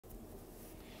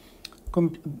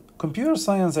Com Computer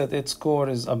science at its core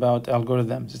is about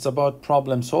algorithms. It's about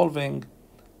problem solving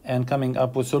and coming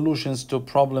up with solutions to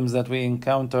problems that we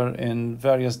encounter in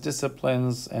various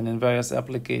disciplines and in various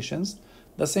applications.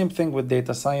 The same thing with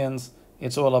data science.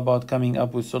 It's all about coming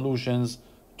up with solutions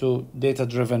to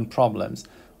data-driven problems.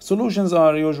 Solutions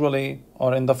are usually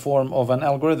or in the form of an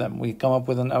algorithm. We come up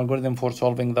with an algorithm for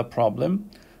solving the problem.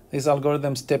 These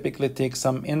algorithms typically take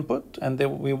some input, and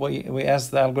we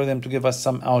ask the algorithm to give us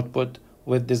some output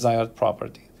with desired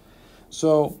property.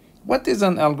 So what is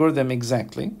an algorithm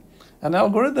exactly? An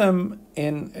algorithm,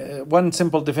 in one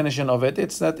simple definition of it,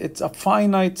 it's that it's a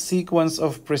finite sequence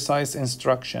of precise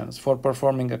instructions for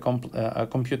performing a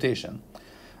computation.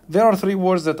 There are three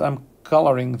words that I'm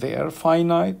coloring there: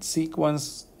 finite,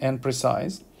 sequence, and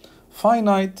precise.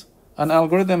 Finite, an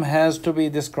algorithm has to be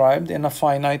described in a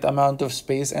finite amount of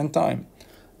space and time.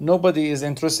 Nobody is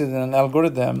interested in an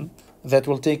algorithm that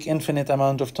will take infinite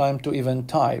amount of time to even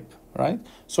type, right?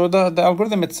 So the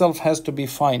algorithm itself has to be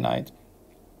finite.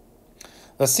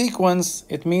 The sequence,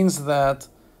 it means that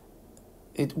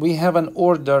we have an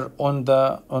order on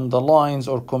the lines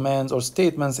or commands or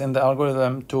statements in the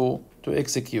algorithm to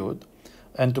execute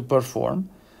and to perform.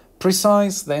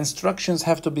 Precise, the instructions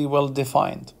have to be well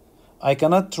defined. I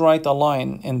cannot write a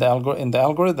line in the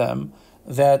algorithm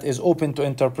that is open to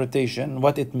interpretation,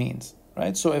 what it means,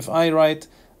 right? So if I write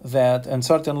that in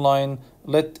certain line,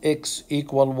 let x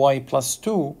equal y plus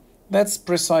 2, that's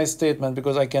precise statement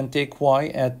because I can take y,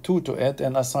 add 2 to it,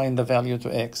 and assign the value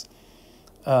to x.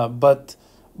 But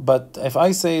if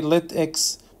I say let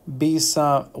x be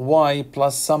y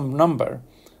plus some number,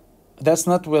 that's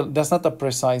not a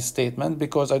precise statement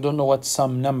because I don't know what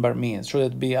some number means. Should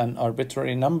it be an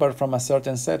arbitrary number from a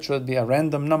certain set? Should it be a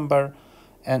random number?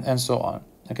 And so on.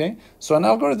 Okay, so an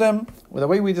algorithm, the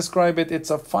way we describe it, it's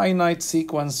a finite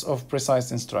sequence of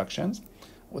precise instructions.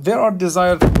 There are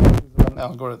desired properties of an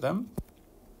algorithm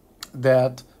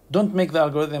that don't make the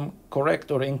algorithm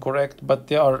correct or incorrect, but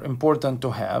they are important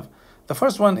to have. The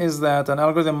first one is that an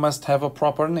algorithm must have a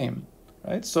proper name,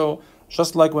 right? So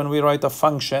just like when we write a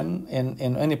function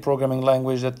in any programming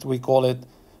language that we call it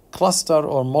cluster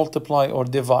or multiply or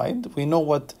divide, we know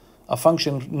what a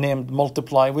function named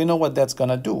multiply, we know what that's going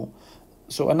to do.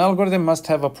 So an algorithm must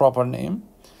have a proper name.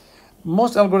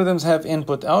 Most algorithms have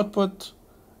input-output.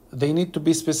 They need to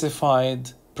be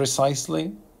specified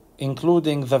precisely,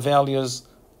 including the values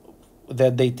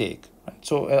that they take.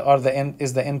 So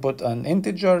is the input an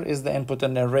integer? Is the input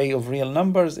an array of real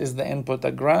numbers? Is the input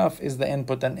a graph? Is the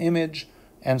input an image?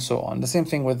 And so on. The same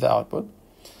thing with the output.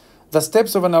 The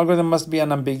steps of an algorithm must be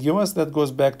unambiguous. That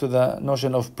goes back to the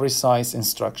notion of precise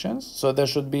instructions. So there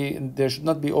should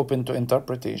not be open to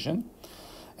interpretation.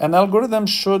 An algorithm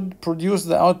should produce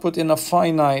the output in a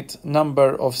finite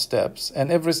number of steps,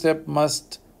 and every step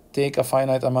must take a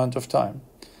finite amount of time.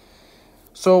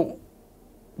 So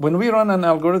when we run an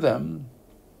algorithm,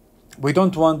 we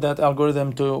don't want that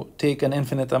algorithm to take an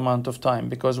infinite amount of time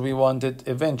because we want it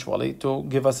eventually to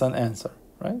give us an answer,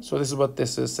 right? So this is what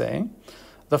this is saying.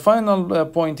 The final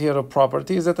point here of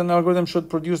property is that an algorithm should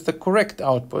produce the correct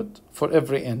output for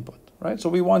every input, right? So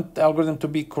we want the algorithm to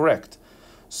be correct.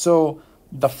 So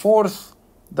the fourth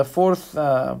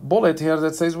bullet here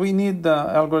that says we need the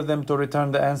algorithm to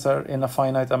return the answer in a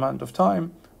finite amount of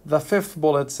time. The fifth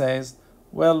bullet says,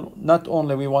 well, not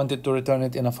only we want it to return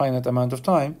it in a finite amount of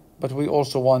time, but we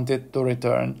also want it to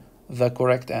return the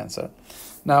correct answer.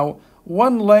 Now,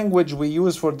 one language we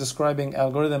use for describing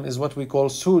algorithm is what we call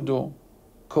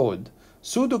pseudocode.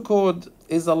 Pseudocode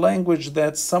is a language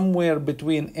that's somewhere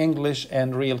between English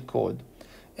and real code.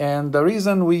 And the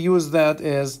reason we use that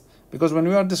is because when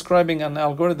we are describing an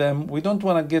algorithm, we don't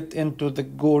want to get into the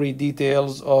gory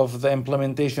details of the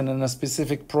implementation in a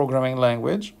specific programming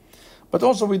language. But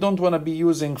also we don't want to be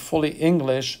using fully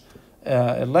English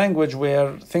language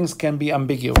where things can be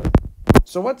ambiguous.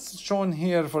 So what's shown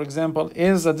here, for example,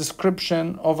 is a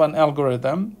description of an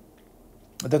algorithm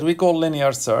that we call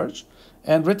linear search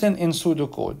and written in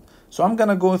pseudocode. So I'm going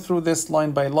to go through this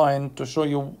line by line to show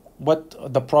you what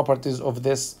the properties of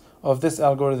this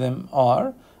algorithm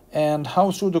are and how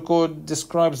pseudocode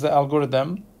describes the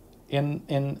algorithm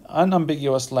in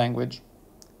unambiguous language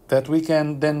that we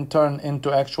can then turn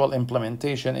into actual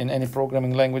implementation in any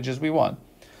programming languages we want.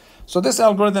 So this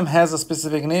algorithm has a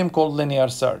specific name called linear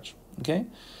search. Okay,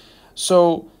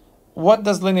 so what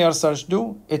does linear search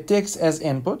do? It takes as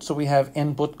input, so we have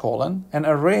input colon, an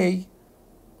array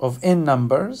of n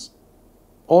numbers,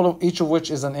 each of which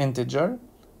is an integer,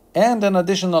 and an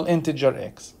additional integer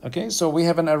x. Okay, so we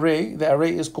have an array. The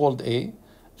array is called A.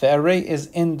 The array is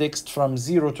indexed from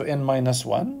 0 to n minus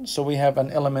 1. So we have an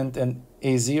element in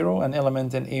A0, an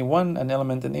element in A1, an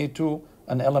element in A2,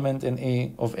 an element in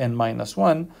A of n minus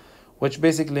 1, which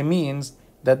basically means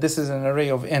that this is an array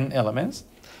of n elements.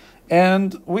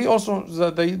 And we also,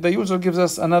 the user gives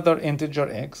us another integer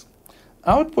x.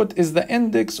 Output is the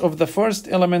index of the first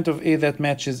element of A that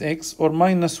matches x, or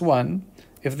minus 1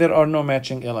 if there are no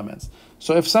matching elements.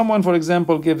 So if someone, for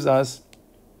example, gives us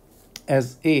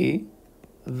as A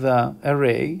the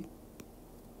array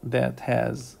that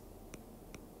has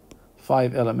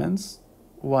 5 elements,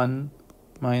 1,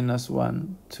 minus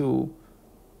 1, 2,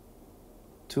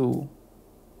 2,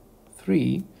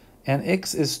 3, and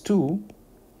x is 2,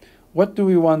 what do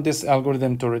we want this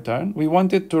algorithm to return? We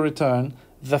want it to return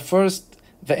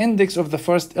the index of the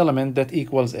first element that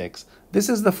equals x. This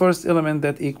is the first element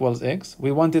that equals x.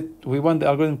 We want the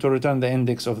algorithm to return the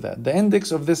index of that. The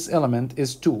index of this element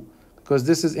is 2, because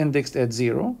this is indexed at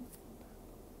 0,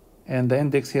 and the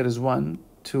index here is 1,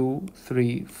 2,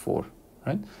 3, 4,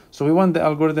 right? So we want the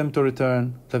algorithm to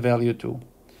return the value 2.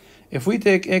 If we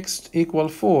take x equal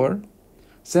 4,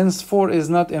 since 4 is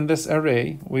not in this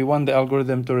array, we want the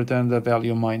algorithm to return the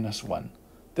value minus 1.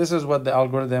 This is what the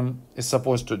algorithm is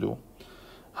supposed to do.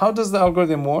 How does the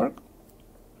algorithm work?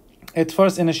 It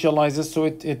first initializes, so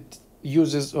it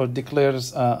uses or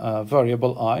declares a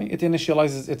variable I. It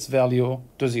initializes its value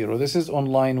to 0. This is on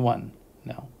line 1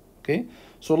 now, okay?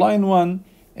 So line 1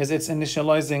 is it's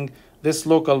initializing this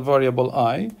local variable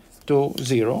I to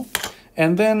 0.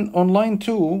 And then on line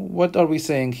 2, what are we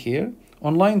saying here?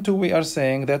 On line 2, we are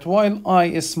saying that while I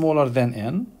is smaller than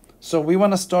n, so we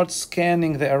want to start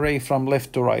scanning the array from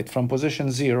left to right, from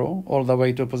position 0 all the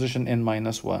way to position n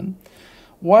minus 1.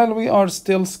 While we are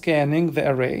still scanning the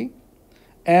array,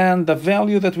 and the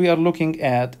value that we are looking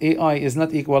at, AI, is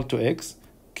not equal to x,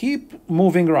 keep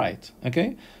moving right,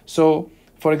 okay? So,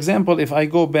 for example, if I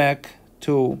go back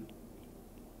to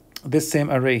this same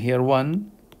array here,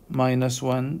 1, minus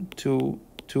 1, 2,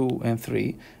 2, and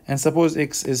 3, and suppose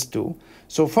x is 2.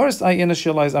 So first I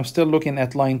initialize, I'm still looking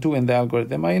at line 2 in the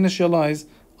algorithm, I initialize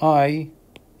I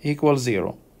equals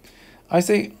 0. I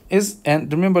say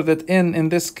and remember that n in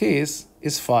this case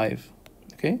is 5,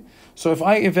 okay? So if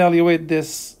I evaluate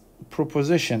this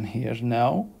proposition here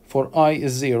now, for I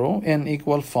is 0, n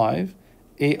equal 5,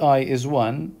 AI is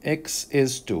 1, x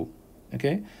is 2,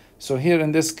 okay? So here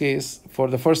in this case, for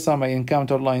the first time I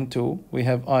encounter line 2, we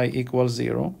have I equals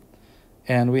 0,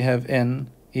 and we have n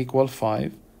equal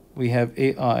 5, we have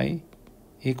AI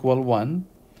equal 1,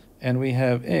 and we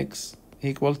have x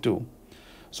equal 2.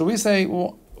 So we say,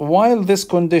 while this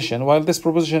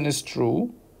proposition is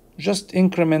true, just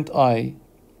increment I,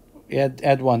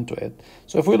 add 1 to it.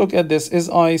 So if we look at this, is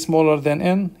I smaller than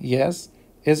n? Yes.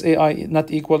 Is AI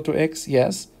not equal to x?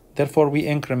 Yes. Therefore, we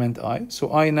increment I.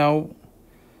 So I now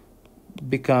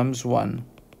becomes 1.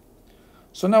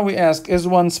 So now we ask, is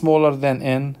 1 smaller than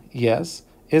n? Yes.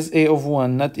 Is a of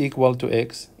 1 not equal to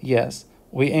x? Yes.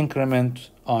 We increment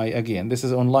I again. This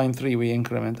is on line 3, we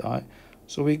increment I.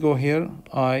 So we go here,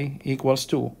 I equals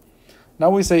 2.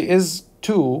 Now we say, is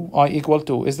 2, I equal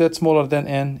 2, is that smaller than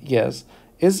n? Yes.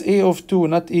 Is a of 2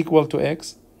 not equal to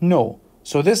x? No.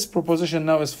 So this proposition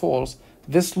now is false.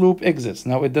 This loop exits.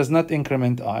 Now it does not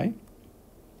increment I.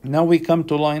 Now we come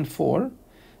to line 4,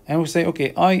 and we say,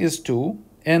 okay, I is 2,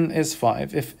 n is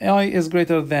 5. If I is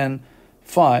greater than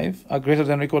 5, greater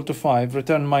than or equal to 5,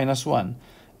 return minus 1.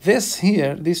 This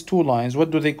here, these two lines,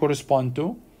 what do they correspond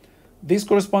to? These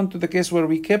correspond to the case where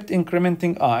we kept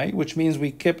incrementing I, which means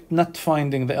we kept not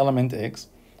finding the element x,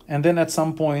 and then at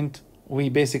some point we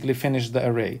basically finished the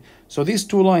array. So these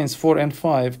two lines, 4 and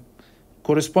 5,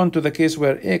 correspond to the case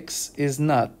where x is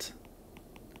not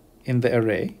in the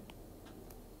array.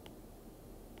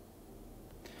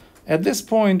 At this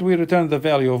point, we return the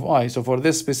value of I. So for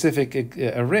this specific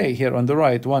array here on the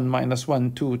right, 1, minus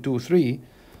 1, 2, 2, 3,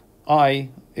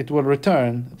 it will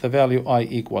return the value I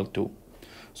equal to.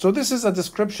 So this is a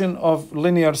description of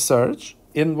linear search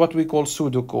in what we call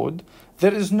pseudocode.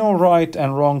 There is no right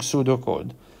and wrong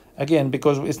pseudocode. Again,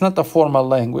 because it's not a formal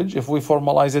language. If we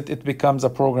formalize it, it becomes a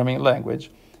programming language.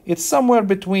 It's somewhere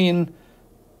between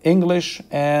English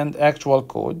and actual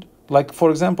code. Like, for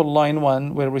example, line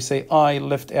 1, where we say I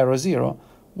left arrow 0,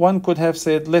 one could have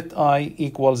said let I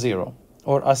equal 0,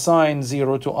 or assign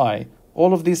 0 to I.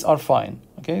 All of these are fine,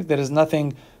 okay? There is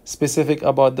nothing specific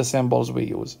about the symbols we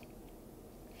use.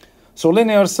 So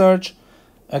linear search,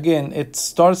 again, it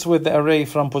starts with the array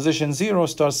from position 0,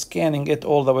 starts scanning it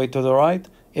all the way to the right.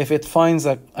 If it finds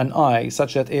an I,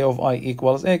 such that a of I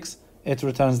equals x, it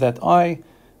returns that I.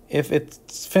 If it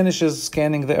finishes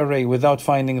scanning the array without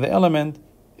finding the element,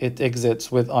 it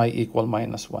exits with I equal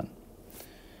 -1.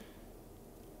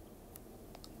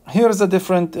 Here's a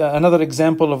different, another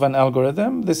example of an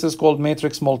algorithm. This is called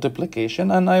matrix multiplication,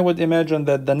 and I would imagine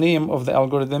that the name of the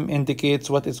algorithm indicates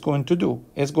what it's going to do.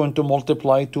 It's going to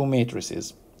multiply two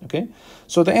matrices, okay?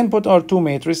 So the input are two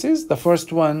matrices. The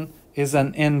first one is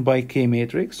an n by k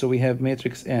matrix. So we have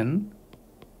matrix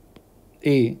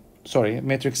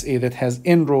matrix A that has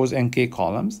n rows and k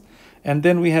columns. And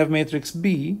then we have matrix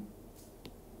B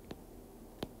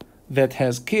that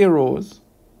has k rows,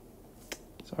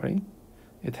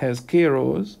 it has k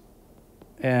rows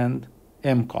and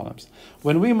m columns.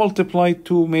 When we multiply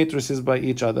two matrices by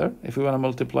each other, if we want to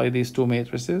multiply these two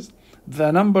matrices,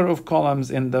 the number of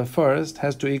columns in the first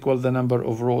has to equal the number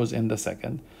of rows in the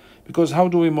second. Because how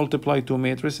do we multiply two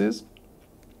matrices?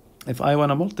 If I want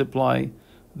to multiply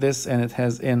this and it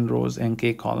has n rows and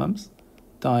k columns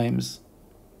times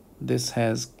this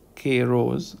has k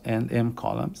rows and m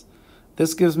columns,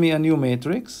 this gives me a new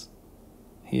matrix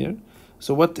here.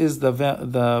 So what is the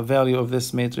value of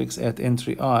this matrix at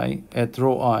entry I, at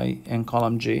row I and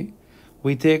column J?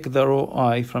 We take the row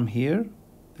I from here,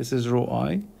 this is row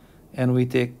I, and we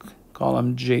take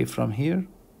column J from here,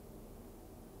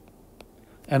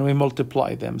 and we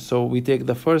multiply them. So we take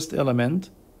the first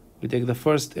element,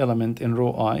 in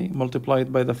row I,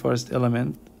 multiplied by the first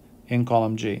element in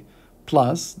column J,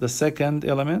 plus the second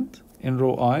element in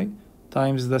row I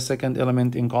times the second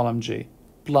element in column J,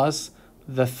 plus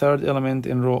the third element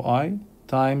in row I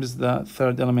times the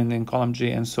third element in column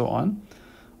J, and so on,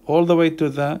 all the way to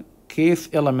the kth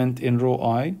element in row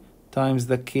I times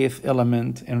the kth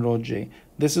element in row J.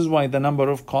 This is why the number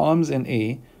of columns in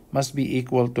A must be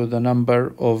equal to the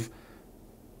number of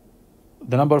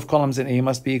columns in A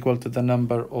must be equal to the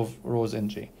number of rows in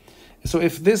J. So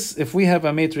if we have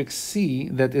a matrix C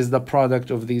that is the product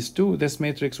of these two, this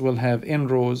matrix will have n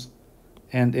rows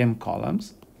and m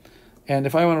columns. And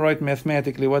if I want to write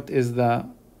mathematically what is the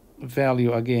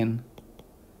value again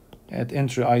at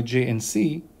entry ij in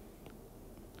C,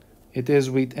 it is,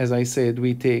 as I said,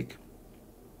 we take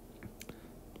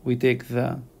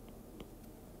the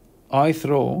ith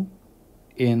row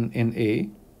in A,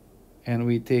 and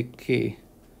we take k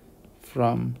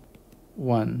from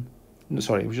 1. No,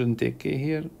 sorry, we shouldn't take k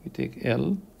here. We take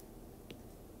L.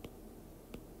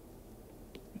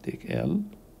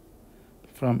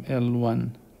 From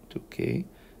L1 to k,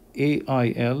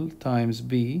 AIL times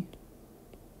B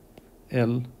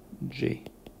LJ.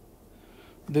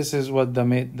 This is what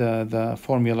the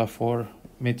formula for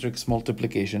matrix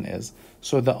multiplication is.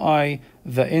 So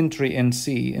the entry in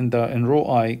C in row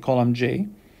I, column J,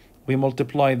 we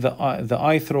multiply the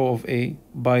ith row of A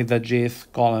by the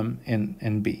jth column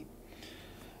in B.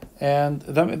 And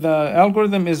the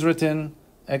algorithm is written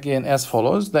again as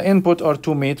follows. The input are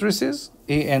two matrices,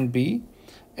 A and B,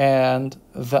 and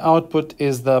the output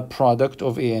is the product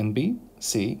of A and B,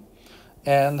 C.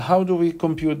 And how do we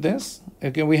compute this?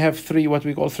 Again, we have what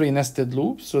we call three nested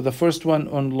loops. So the first one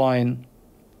on line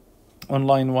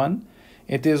 1,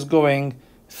 it is going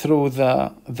through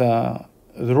the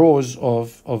rows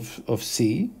of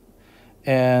C,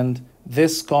 and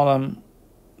this column,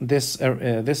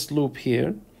 this loop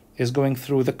here is going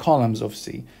through the columns of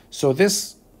C. So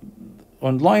this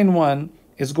on line 1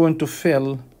 is going to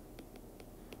fill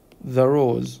the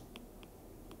rows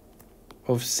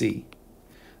of C.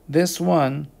 This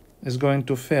one is going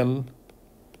to fill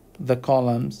the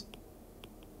columns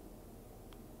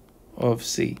of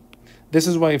C. This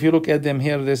is why if you look at them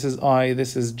here, this is I,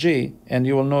 this is J, and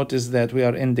you will notice that we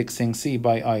are indexing C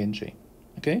by I and J.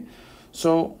 Okay,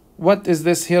 so what is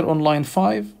this here on line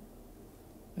 5?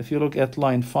 If you look at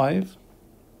line 5,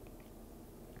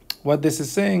 what this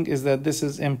is saying is that this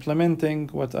is implementing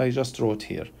what I just wrote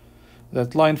here.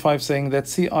 That line 5 saying that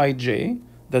Cij,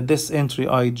 that this entry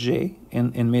ij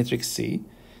in matrix C,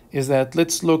 is that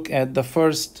let's look at the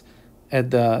first,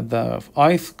 at the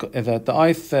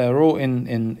ith row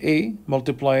in A,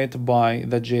 multiply it by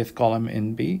the jth column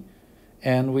in B,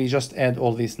 and we just add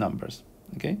all these numbers.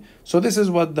 Okay, so this is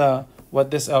what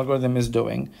this algorithm is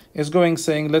doing. It's going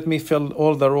saying, let me fill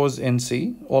all the rows in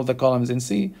C, all the columns in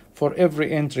C. For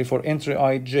every entry, for entry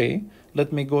ij,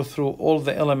 let me go through all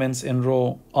the elements in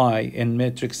row I in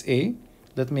matrix A.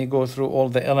 Let me go through all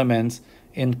the elements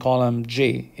in column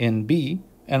J in B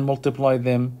and multiply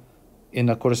them in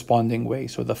a corresponding way.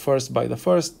 So the first by the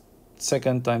first,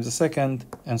 second times the second,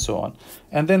 and so on.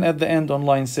 And then at the end on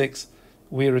line 6,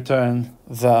 we return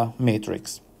the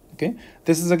matrix. Okay,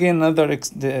 this is again another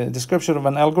description of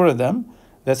an algorithm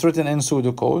that's written in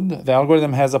pseudocode. The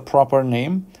algorithm has a proper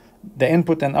name. The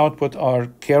input and output are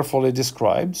carefully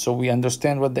described, so we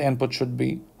understand what the input should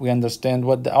be, we understand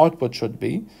what the output should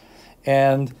be,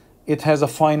 and it has a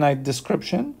finite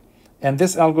description. And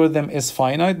this algorithm is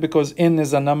finite because n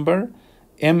is a number,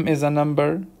 m is a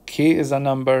number, k is a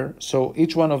number. So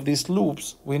each one of these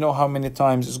loops, we know how many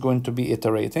times it's going to be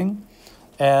iterating.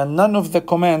 And none of the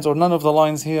commands or none of the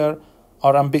lines here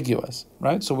are ambiguous,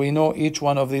 right? So we know each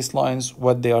one of these lines,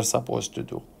 what they are supposed to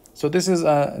do. So this is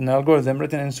an algorithm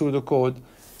written in pseudocode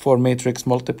for matrix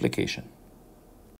multiplication.